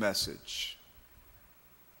news message.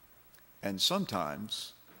 And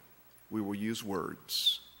sometimes we will use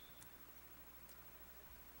words.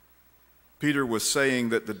 Peter was saying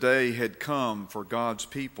that the day had come for God's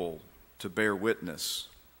people to bear witness.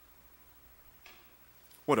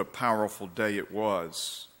 What a powerful day it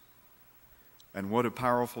was. And what a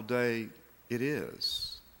powerful day it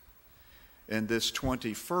is. in this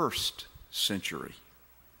 21st century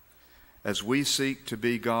as we seek to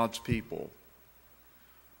be God's people,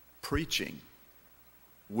 preaching,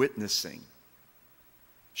 witnessing,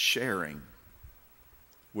 sharing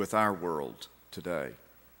with our world today.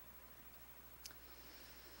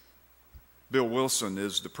 Bill Wilson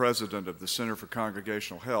is the president of the Center for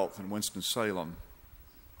Congregational Health in Winston-Salem.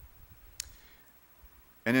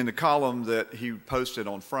 And in the column that he posted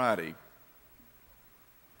on Friday,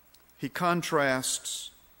 he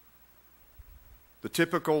contrasts the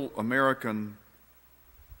typical American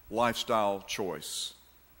lifestyle choice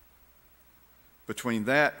between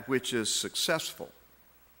that which is successful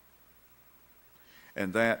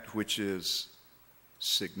and that which is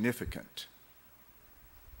significant.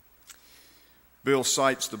 Bill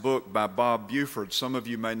cites the book by Bob Buford. Some of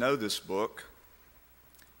you may know this book.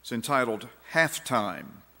 It's entitled Halftime: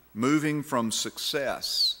 Moving from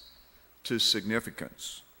Success to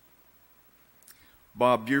Significance.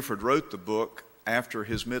 Bob Buford wrote the book after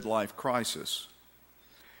his midlife crisis,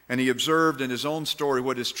 and he observed in his own story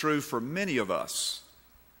what is true for many of us,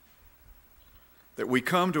 that we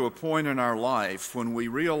come to a point in our life when we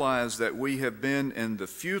realize that we have been in the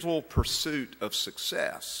futile pursuit of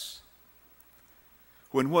success,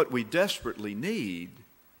 when what we desperately need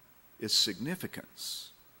is significance.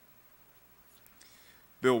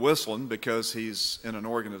 Bill Wilson, because he's in an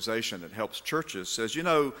organization that helps churches, says,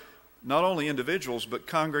 not only individuals, but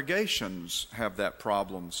congregations have that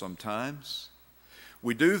problem sometimes.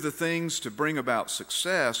 We do the things to bring about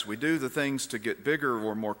success. We do the things to get bigger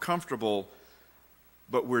or more comfortable,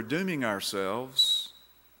 but we're dooming ourselves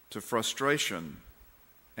to frustration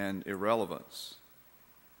and irrelevance.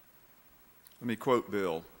 Let me quote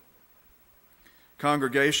Bill.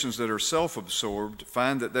 Congregations that are self-absorbed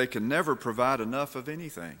find that they can never provide enough of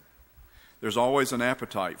anything. There's always an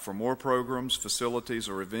appetite for more programs, facilities,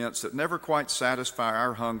 or events that never quite satisfy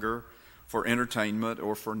our hunger for entertainment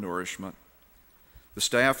or for nourishment. The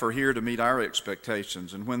staff are here to meet our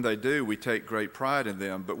expectations, and when they do, we take great pride in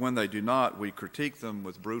them, but when they do not, we critique them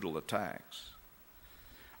with brutal attacks.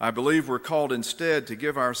 I believe we're called instead to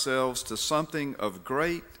give ourselves to something of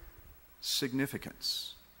great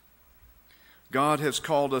significance. God has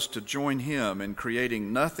called us to join Him in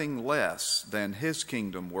creating nothing less than His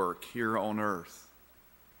kingdom work here on earth.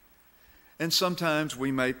 And sometimes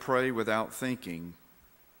we may pray without thinking,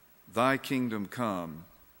 "Thy kingdom come,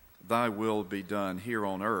 Thy will be done here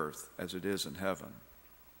on earth as it is in heaven."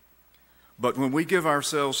 But when we give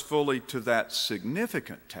ourselves fully to that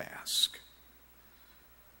significant task,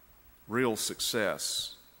 real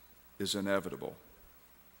success is inevitable.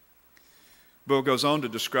 Bill goes on to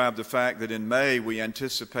describe the fact that in May we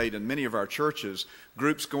anticipate in many of our churches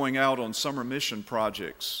groups going out on summer mission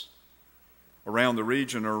projects around the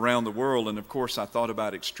region or around the world. And of course I thought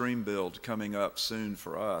about Extreme Build coming up soon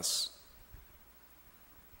for us.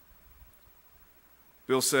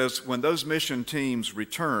 Bill says when those mission teams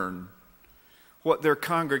return, what their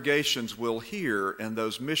congregations will hear in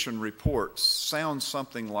those mission reports sounds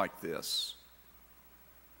something like this.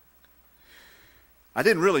 I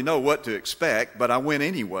didn't really know what to expect, but I went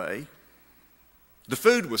anyway. The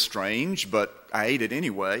food was strange, but I ate it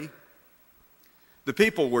anyway. The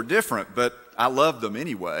people were different, but I loved them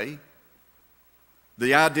anyway.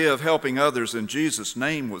 The idea of helping others in Jesus'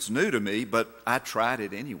 name was new to me, but I tried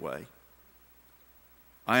it anyway.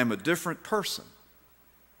 I am a different person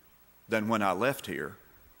than when I left here.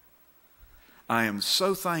 I am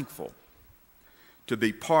so thankful to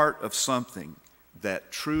be part of something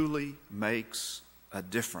that truly makes a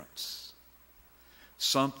difference,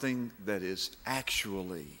 something that is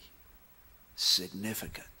actually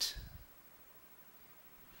significant.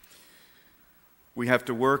 We have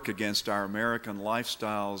to work against our American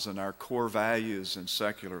lifestyles and our core values in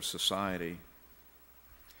secular society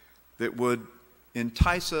that would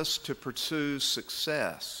entice us to pursue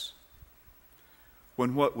success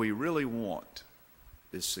when what we really want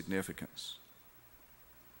is significance.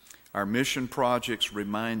 Our mission projects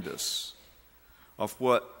remind us of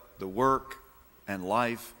what the work and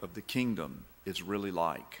life of the kingdom is really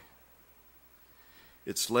like.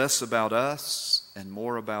 It's less about us and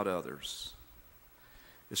more about others.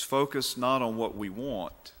 It's focused not on what we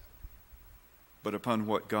want, but upon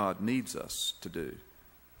what God needs us to do.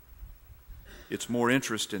 It's more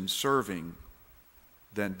interest in serving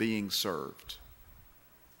than being served,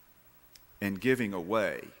 and giving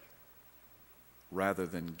away rather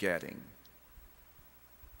than getting.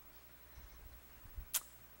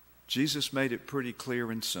 Jesus made it pretty clear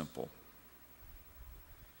and simple.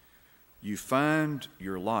 You find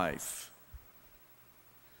your life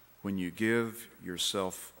when you give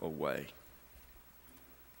yourself away.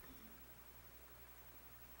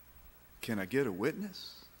 Can I get a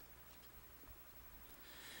witness?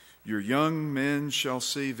 Your young men shall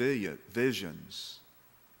see visions.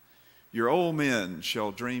 Your old men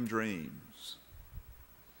shall dream dreams.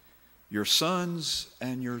 Your sons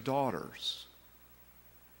and your daughters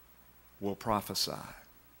will prophesy.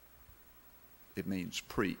 It means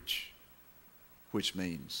preach, which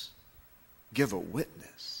means give a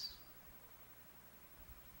witness.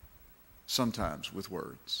 Sometimes with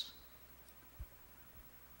words.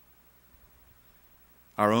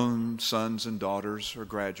 Our own sons and daughters are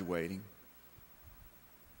graduating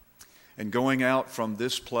and going out from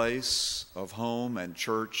this place of home and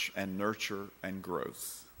church and nurture and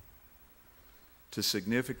growth to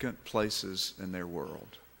significant places in their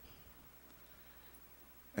world.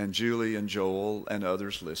 And Julie and Joel and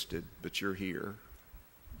others listed, but you're here.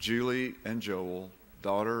 Julie and Joel,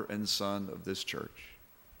 daughter and son of this church.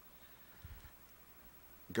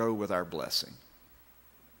 Go with our blessing.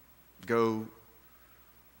 Go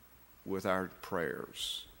with our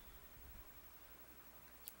prayers.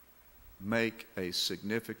 Make a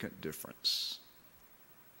significant difference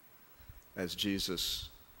as Jesus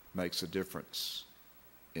makes a difference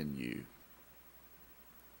in you.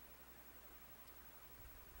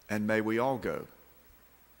 And may we all go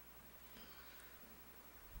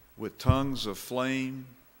with tongues of flame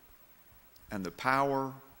and the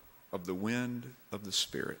power of the wind of the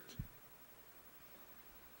Spirit.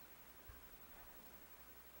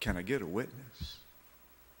 Can I get a witness?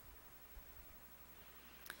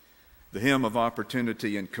 The hymn of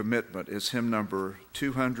opportunity and commitment is hymn number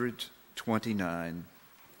 229.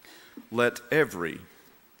 Let every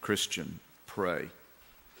Christian pray.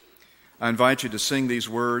 I invite you to sing these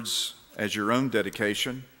words as your own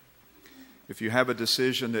dedication. If you have a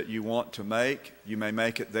decision that you want to make, you may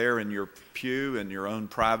make it there in your pew in your own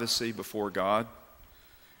privacy before God,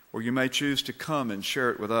 or you may choose to come and share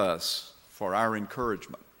it with us for our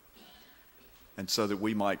encouragement, and so that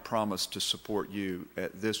we might promise to support you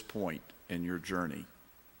at this point in your journey.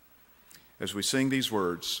 As we sing these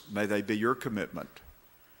words, may they be your commitment.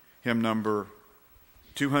 Hymn number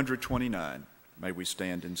 229, may we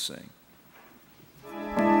stand and sing.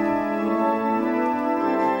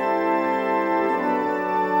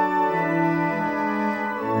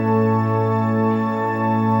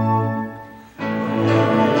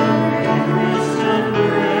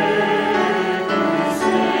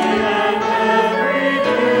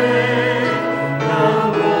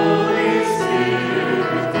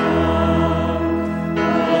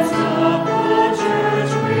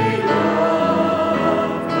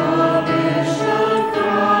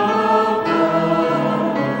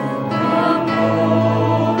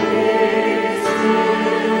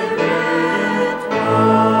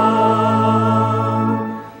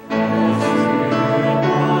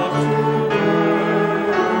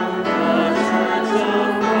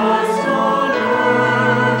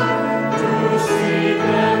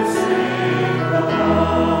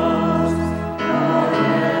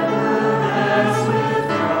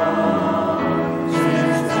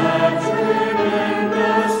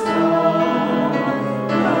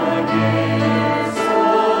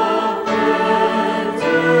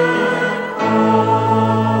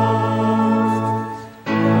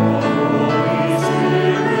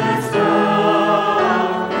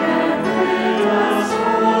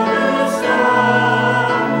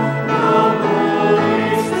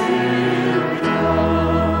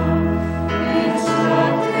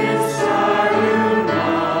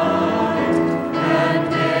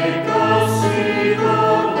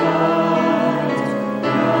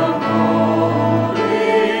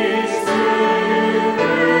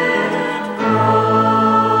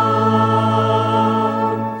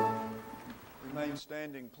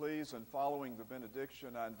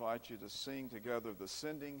 I invite you to sing together the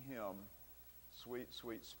sending hymn, Sweet,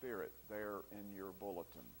 Sweet Spirit, there in your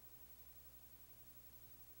bulletin.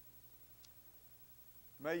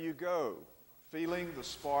 May you go feeling the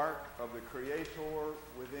spark of the Creator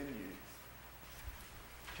within you,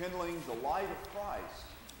 kindling the light of Christ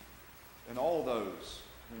in all those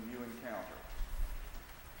whom you encounter,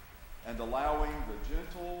 and allowing the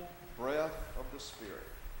gentle breath of the Spirit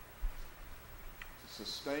to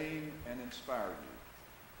sustain and inspire you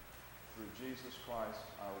through Jesus Christ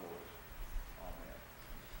our Lord.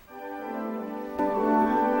 Amen.